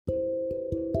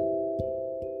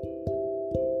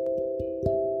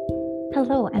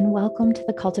Hello, and welcome to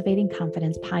the Cultivating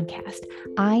Confidence podcast.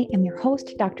 I am your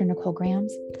host, Dr. Nicole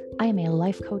Grams. I am a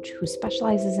life coach who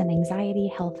specializes in anxiety,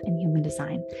 health, and human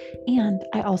design. And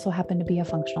I also happen to be a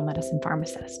functional medicine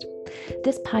pharmacist.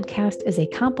 This podcast is a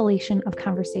compilation of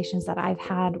conversations that I've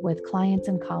had with clients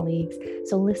and colleagues.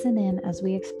 So listen in as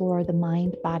we explore the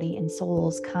mind, body, and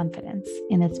soul's confidence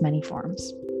in its many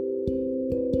forms.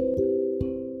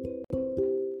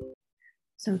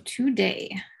 So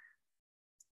today,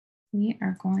 we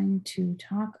are going to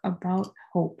talk about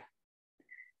hope.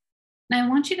 And I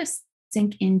want you to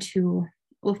sink into,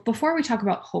 before we talk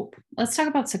about hope, let's talk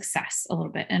about success a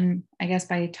little bit. And I guess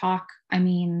by talk, I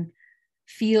mean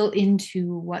feel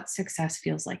into what success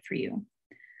feels like for you.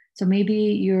 So maybe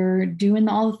you're doing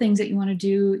all the things that you want to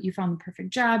do. You found the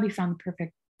perfect job, you found the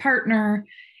perfect partner,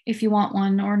 if you want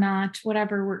one or not,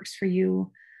 whatever works for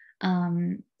you.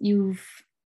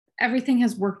 Everything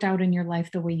has worked out in your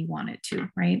life the way you want it to,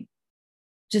 right?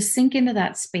 Just sink into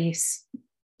that space.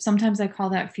 Sometimes I call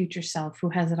that future self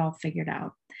who has it all figured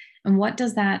out. And what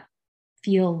does that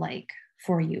feel like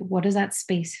for you? What does that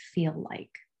space feel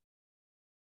like?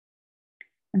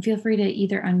 And feel free to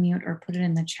either unmute or put it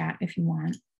in the chat if you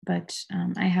want. But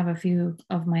I have a few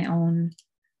of my own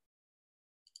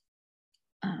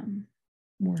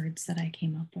words that I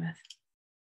came up with.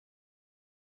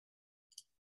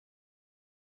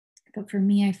 But for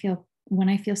me, when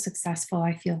I feel successful,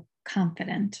 I feel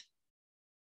confident.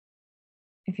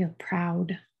 I feel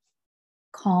proud,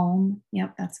 calm.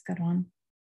 Yep, that's a good one.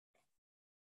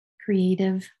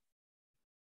 Creative.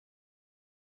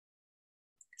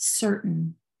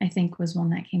 Certain, I think, was one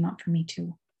that came up for me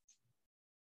too.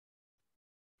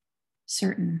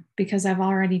 Certain, because I've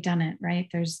already done it, right?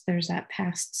 There's that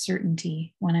past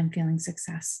certainty when I'm feeling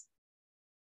success.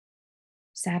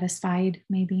 Satisfied,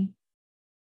 maybe.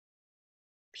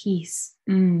 Peace.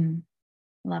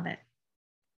 Love it.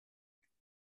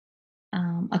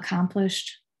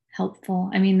 Accomplished, helpful.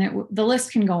 I mean, the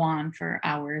list can go on for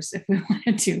hours if we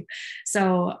wanted to.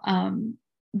 So,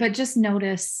 but just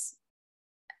notice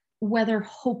whether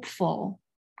hopeful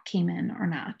came in or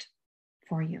not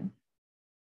for you.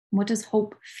 What does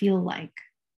hope feel like?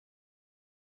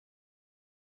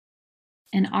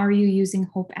 And are you using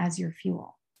hope as your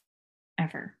fuel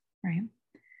ever, right?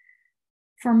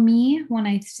 For me, when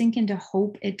I sink into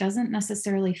hope, it doesn't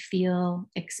necessarily feel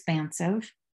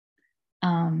expansive.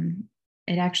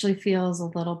 It actually feels a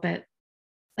little bit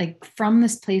like from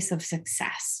this place of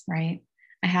success, right?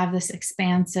 I have this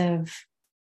expansive,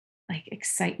 like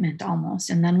excitement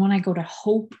almost. And then when I go to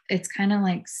hope, it's kind of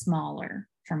like smaller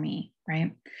for me,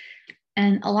 right?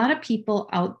 And a lot of people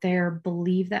out there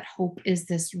believe that hope is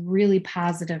this really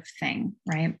positive thing,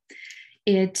 right?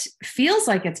 It feels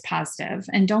like it's positive.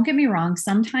 And don't get me wrong,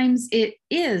 sometimes it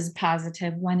is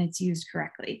positive when it's used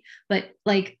correctly. But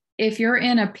like if you're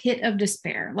in a pit of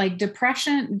despair, like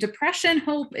depression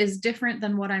hope is different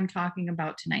than what I'm talking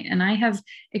about tonight. And I have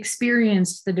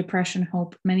experienced the depression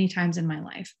hope many times in my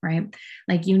life, right?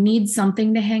 Like you need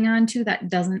something to hang on to that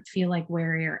doesn't feel like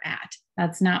where you're at.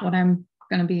 That's not what I'm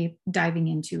going to be diving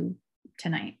into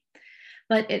tonight.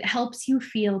 But it helps you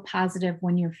feel positive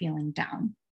when you're feeling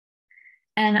down.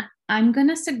 And I'm going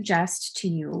to suggest to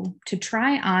you to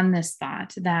try on this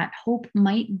thought that hope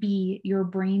might be your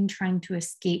brain trying to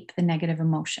escape the negative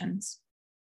emotions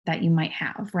that you might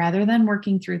have rather than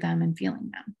working through them and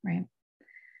feeling them, right?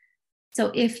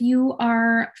 So if you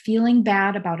are feeling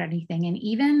bad about anything, and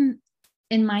even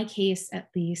in my case, at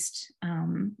least,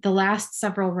 the last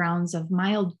several rounds of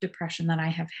mild depression that I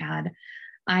have had,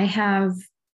 I have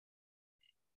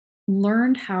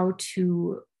learned how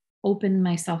to open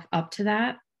myself up to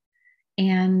that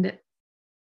and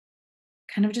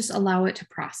kind of just allow it to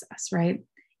process, right?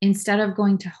 Instead of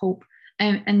going to hope,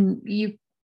 and you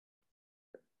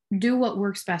do what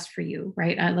works best for you,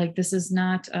 right? This is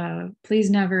not, please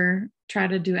never try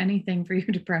to do anything for your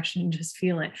depression, just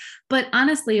feel it. But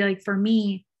honestly, like for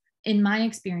me, in my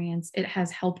experience, it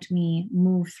has helped me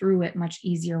move through it much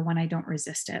easier when I don't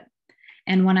resist it.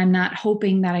 And when I'm not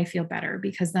hoping that I feel better,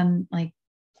 because then like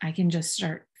I can just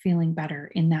start feeling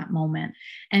better in that moment.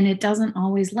 And it doesn't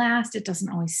always last. It doesn't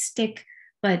always stick,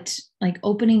 but like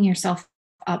opening yourself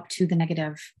up to the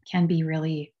negative can be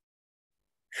really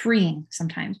freeing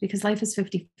sometimes because life is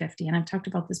 50-50. And I've talked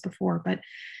about this before, but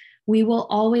we will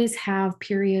always have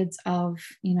periods of,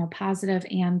 positive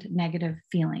and negative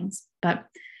feelings. But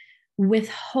with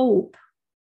hope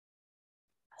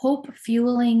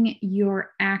fueling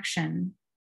your action,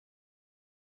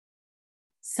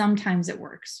 sometimes it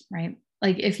works, right?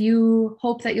 Like if you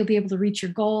hope that you'll be able to reach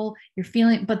your goal, you're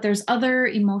feeling, but there's other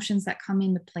emotions that come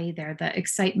into play there, the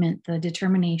excitement, the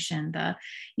determination, the,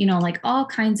 like all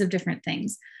kinds of different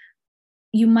things.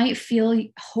 You might feel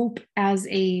hope as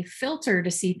a filter to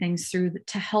see things through,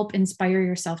 to help inspire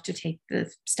yourself to take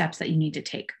the steps that you need to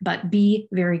take. But be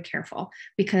very careful,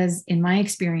 because in my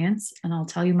experience, and I'll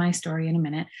tell you my story in a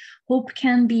minute, hope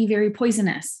can be very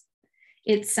poisonous.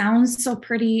 It sounds so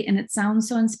pretty and it sounds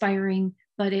so inspiring,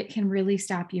 but it can really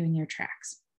stop you in your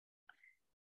tracks.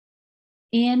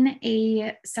 In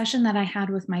a session that I had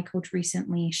with my coach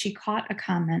recently, she caught a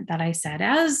comment that I said,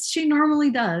 as she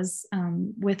normally does,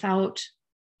 without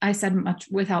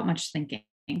much thinking,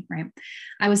 right?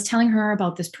 I was telling her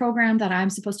about this program that I'm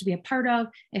supposed to be a part of.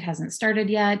 It hasn't started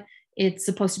yet. It's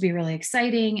supposed to be really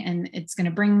exciting, and it's going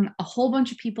to bring a whole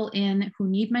bunch of people in who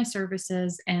need my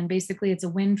services. And basically it's a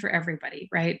win for everybody,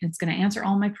 right? It's going to answer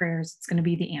all my prayers. It's going to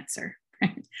be the answer,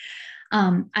 right?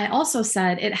 I also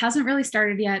said, it hasn't really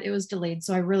started yet. It was delayed.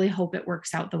 So I really hope it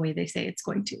works out the way they say it's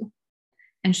going to.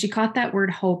 And she caught that word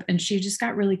hope, and she just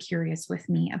got really curious with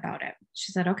me about it.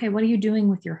 She said, okay, what are you doing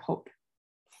with your hope?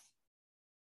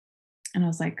 And I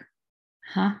was like,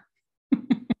 huh?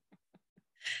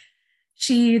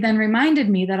 She then reminded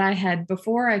me that I had,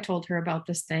 before I told her about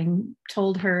this thing,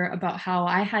 told her about how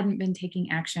I hadn't been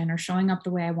taking action or showing up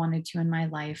the way I wanted to in my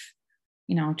life.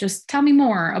 Just tell me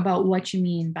more about what you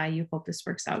mean by you hope this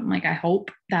works out. I'm like, I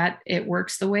hope that it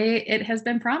works the way it has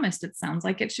been promised. It sounds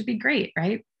like it should be great,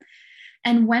 right?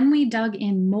 And when we dug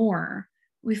in more,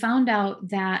 we found out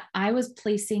that I was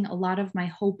placing a lot of my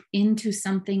hope into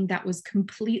something that was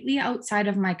completely outside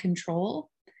of my control,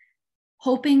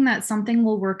 hoping that something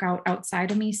will work out outside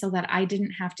of me so that I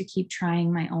didn't have to keep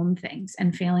trying my own things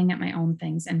and failing at my own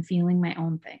things and feeling my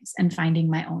own things and finding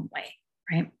my own way,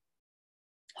 right?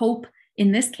 Hope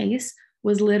in this case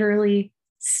was literally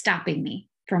stopping me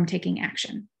from taking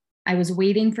action. I was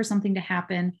waiting for something to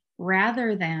happen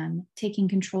rather than taking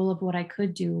control of what I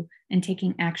could do and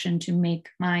taking action to make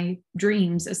my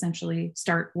dreams essentially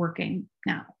start working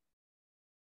now.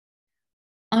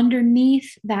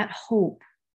 Underneath that hope,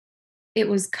 it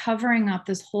was covering up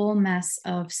this whole mess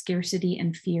of scarcity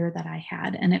and fear that I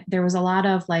had. And there was a lot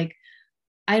of like,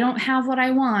 I don't have what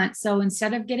I want. So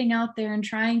instead of getting out there and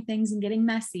trying things and getting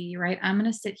messy, right, I'm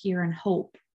going to sit here and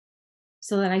hope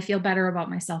so that I feel better about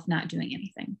myself not doing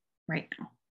anything right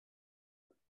now.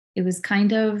 It was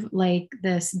kind of like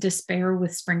this despair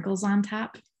with sprinkles on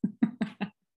top.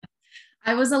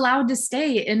 I was allowed to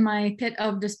stay in my pit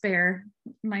of despair,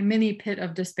 my mini pit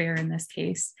of despair in this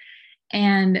case,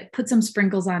 and put some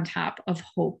sprinkles on top of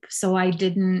hope. So I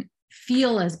didn't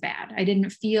feel as bad. I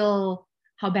didn't feel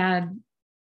how bad,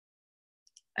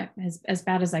 as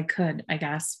bad as I could, I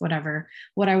guess, what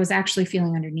I was actually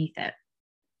feeling underneath it.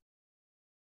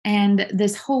 And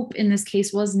this hope in this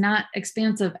case was not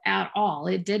expansive at all.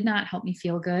 It did not help me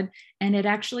feel good. And it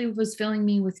actually was filling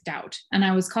me with doubt. And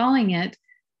I was calling it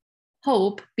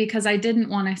hope because I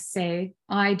didn't want to say,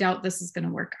 oh, I doubt this is going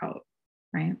to work out,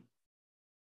 right?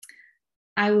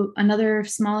 Another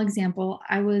small example,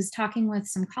 I was talking with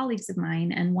some colleagues of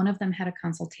mine, and one of them had a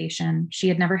consultation. She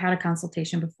had never had a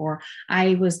consultation before.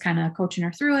 I was kind of coaching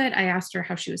her through it. I asked her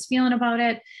how she was feeling about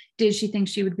it. Did she think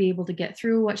she would be able to get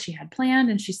through what she had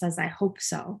planned? And she says, I hope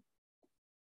so.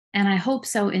 And I hope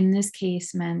so in this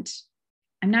case meant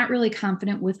I'm not really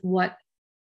confident with what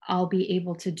I'll be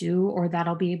able to do or that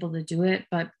I'll be able to do it,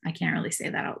 but I can't really say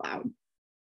that out loud,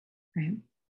 right?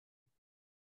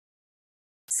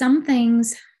 Some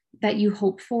things that you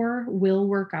hope for will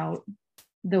work out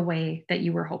the way that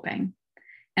you were hoping.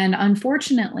 And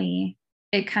unfortunately,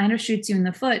 it kind of shoots you in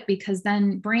the foot because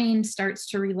then brain starts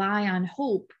to rely on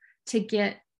hope to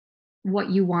get what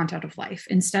you want out of life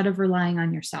instead of relying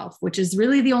on yourself, which is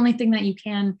really the only thing that you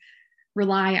can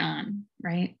rely on,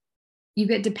 right? You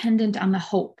get dependent on the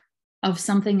hope of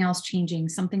something else changing,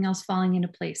 something else falling into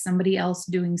place, somebody else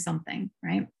doing something,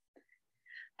 right?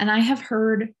 And I have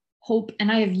heard hope,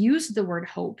 and I have used the word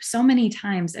hope so many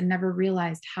times and never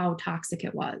realized how toxic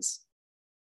it was.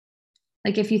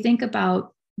 Like if you think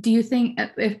about, do you think,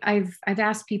 if I've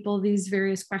asked people these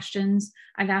various questions,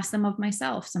 I've asked them of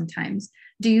myself sometimes,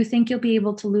 do you think you'll be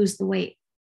able to lose the weight?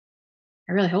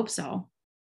 I really hope so,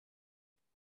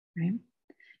 right?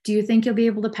 Do you think you'll be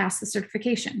able to pass the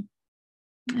certification?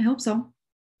 I hope so,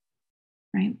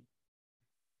 right?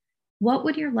 What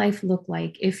would your life look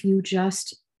like if you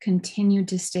just continued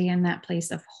to stay in that place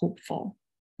of hopeful,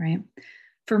 right?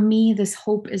 For me, this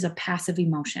hope is a passive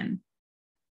emotion.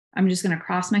 I'm just going to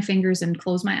cross my fingers and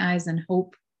close my eyes and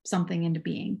hope something into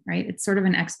being, right? It's sort of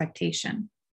an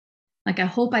expectation. Like I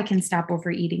hope I can stop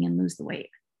overeating and lose the weight.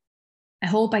 I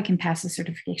hope I can pass the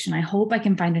certification. I hope I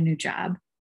can find a new job.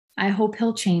 I hope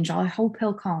he'll change. I hope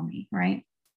he'll call me, right?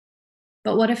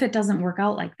 But what if it doesn't work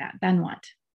out like that? Then what?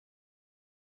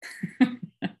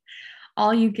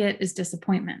 All you get is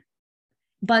disappointment.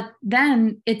 But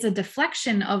then it's a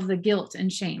deflection of the guilt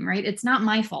and shame, right? It's not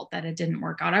my fault that it didn't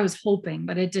work out. I was hoping,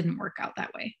 but it didn't work out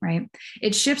that way, right?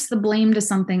 It shifts the blame to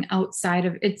something outside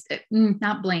of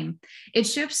not blame. It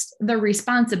shifts the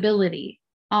responsibility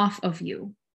off of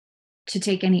you to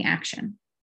take any action.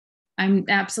 I'm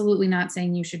absolutely not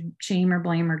saying you should shame or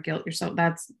blame or guilt yourself.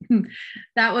 That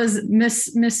was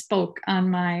misspoke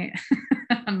on my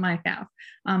on my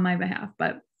behalf.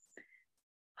 But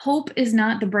hope is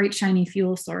not the bright, shiny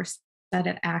fuel source that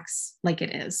it acts like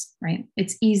it is, right?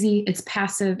 It's easy, it's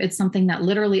passive, it's something that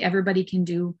literally everybody can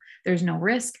do. There's no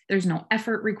risk, there's no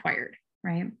effort required,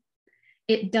 right?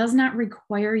 It does not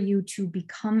require you to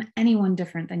become anyone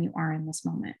different than you are in this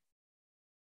moment.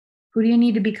 Who do you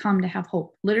need to become to have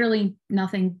hope? Literally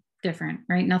nothing different,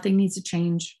 right? Nothing needs to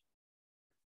change.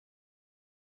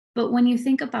 But when you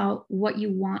think about what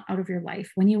you want out of your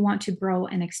life, when you want to grow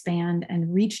and expand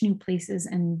and reach new places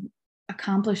and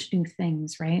accomplish new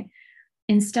things, right?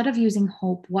 Instead of using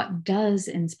hope, what does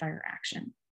inspire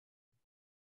action?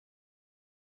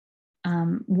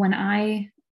 When I,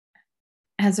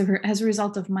 as a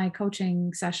result of my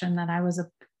coaching session that I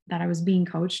was being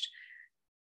coached,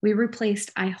 we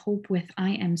replaced "I hope" with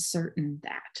 "I am certain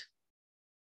that."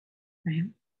 Right?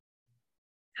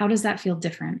 How does that feel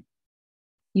different?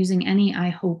 Using any "I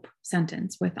hope"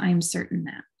 sentence with "I am certain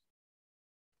that."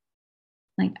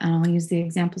 Like, I'll use the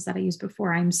examples that I used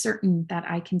before. I'm certain that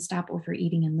I can stop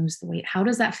overeating and lose the weight. How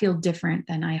does that feel different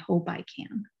than "I hope I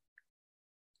can"?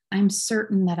 I'm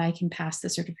certain that I can pass the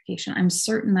certification. I'm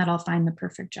certain that I'll find the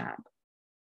perfect job.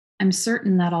 I'm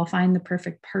certain that I'll find the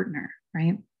perfect partner,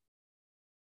 right?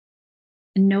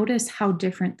 And notice how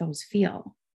different those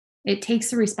feel. It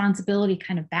takes the responsibility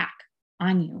kind of back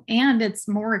on you, and it's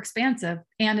more expansive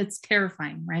and it's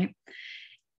terrifying, right?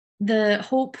 The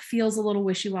hope feels a little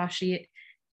wishy-washy.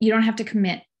 You don't have to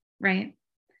commit, right?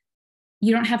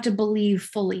 You don't have to believe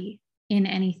fully in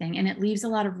anything, and it leaves a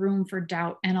lot of room for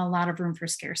doubt and a lot of room for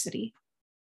scarcity.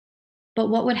 But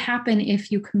what would happen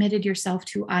if you committed yourself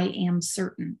to "I am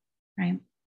certain," right?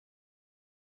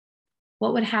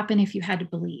 What would happen if you had to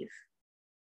believe?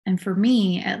 And for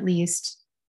me, at least,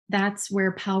 that's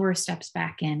where power steps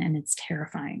back in, and it's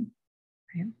terrifying,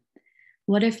 right?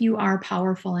 What if you are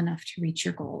powerful enough to reach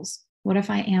your goals? What if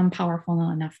I am powerful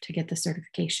enough to get the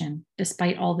certification,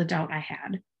 despite all the doubt I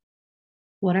had?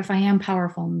 What if I am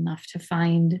powerful enough to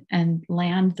find and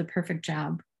land the perfect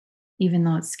job, even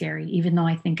though it's scary, even though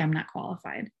I think I'm not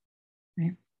qualified,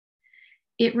 right?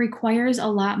 It requires a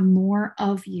lot more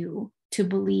of you to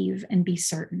believe and be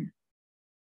certain.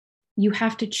 You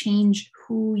have to change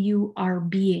who you are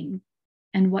being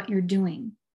and what you're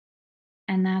doing.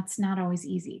 And that's not always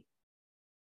easy.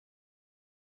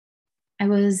 I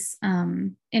was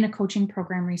in a coaching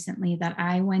program recently that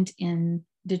I went in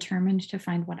determined to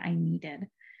find what I needed.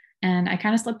 And I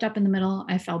kind of slipped up in the middle.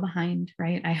 I fell behind,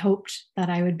 right? I hoped that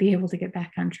I would be able to get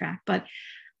back on track, but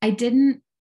I didn't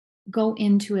go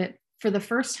into it for the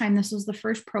first time. This was the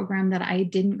first program that I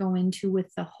didn't go into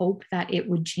with the hope that it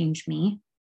would change me.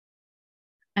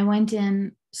 I went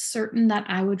in certain that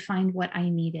I would find what I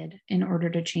needed in order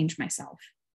to change myself.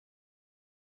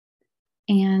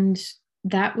 And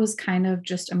that was kind of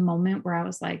just a moment where I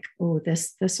was like, oh,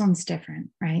 this one's different,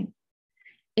 right?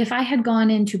 If I had gone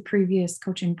into previous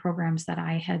coaching programs that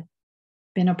I had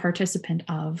been a participant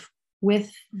of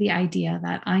with the idea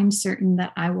that I'm certain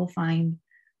that I will find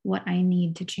what I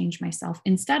need to change myself,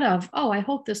 instead of, oh, I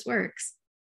hope this works,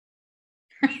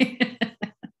 right?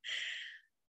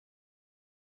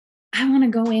 I want to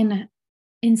go in,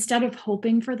 instead of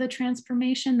hoping for the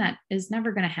transformation that is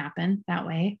never going to happen that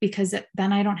way, because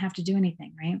then I don't have to do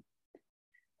anything, right?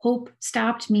 Hope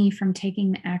stopped me from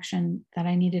taking the action that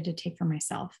I needed to take for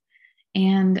myself.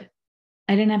 And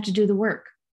I didn't have to do the work.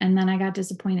 And then I got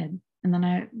disappointed. And then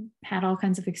I had all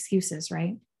kinds of excuses,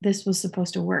 right? This was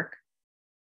supposed to work,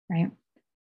 right?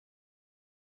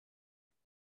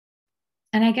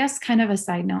 And I guess kind of a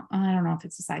side note, I don't know if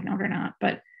it's a side note or not,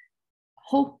 but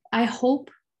I hope,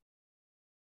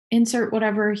 insert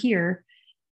whatever here,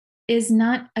 is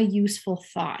not a useful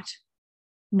thought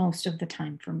most of the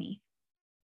time for me.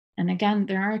 And again,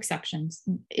 there are exceptions.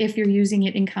 If you're using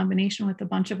it in combination with a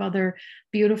bunch of other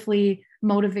beautifully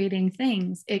motivating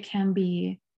things, it can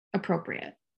be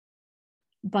appropriate.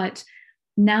 But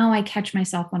now I catch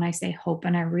myself when I say hope,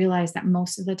 and I realize that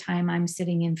most of the time I'm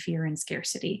sitting in fear and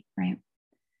scarcity, right?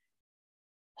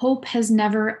 Hope has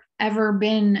never, ever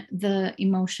been the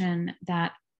emotion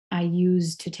that I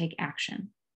use to take action.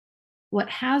 What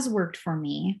has worked for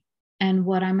me and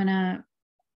what I'm going to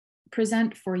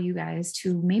present for you guys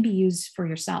to maybe use for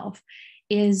yourself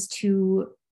is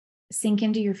to sink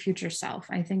into your future self.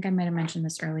 I think I might have mentioned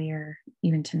this earlier,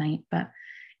 even tonight, but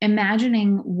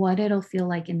imagining what it'll feel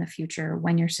like in the future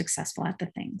when you're successful at the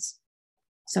things.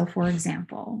 So, for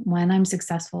example, when I'm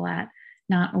successful at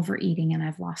not overeating and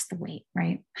I've lost the weight,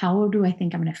 right? How do I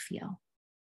think I'm going to feel?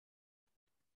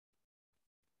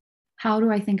 How do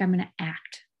I think I'm going to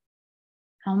act?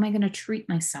 How am I going to treat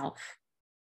myself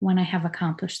when I have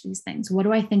accomplished these things? What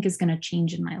do I think is going to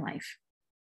change in my life?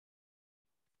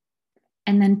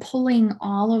 And then pulling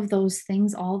all of those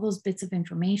things, all those bits of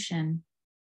information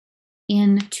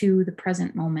into the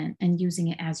present moment and using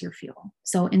it as your fuel.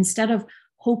 So instead of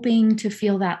hoping to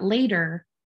feel that later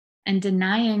and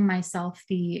denying myself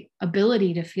the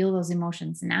ability to feel those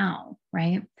emotions now,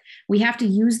 right? We have to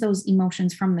use those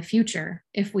emotions from the future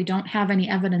if we don't have any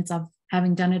evidence of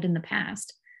having done it in the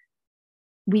past.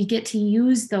 We get to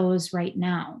use those right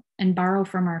now and borrow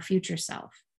from our future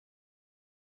self.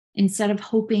 Instead of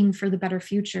hoping for the better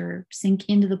future, sink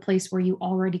into the place where you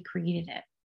already created it.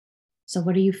 So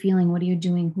what are you feeling? What are you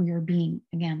doing? Who you're being?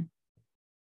 Again,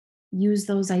 use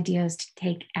those ideas to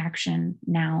take action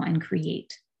now and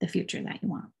create the future that you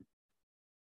want.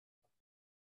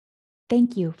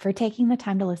 Thank you for taking the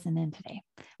time to listen in today.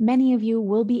 Many of you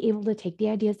will be able to take the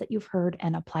ideas that you've heard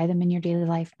and apply them in your daily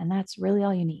life, and that's really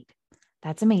all you need.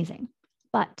 That's amazing.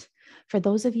 But for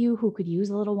those of you who could use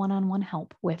a little one-on-one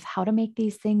help with how to make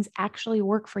these things actually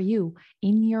work for you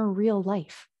in your real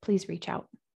life, please reach out.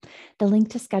 The link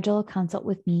to schedule a consult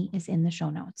with me is in the show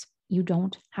notes. You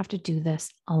don't have to do this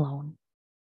alone.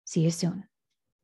 See you soon.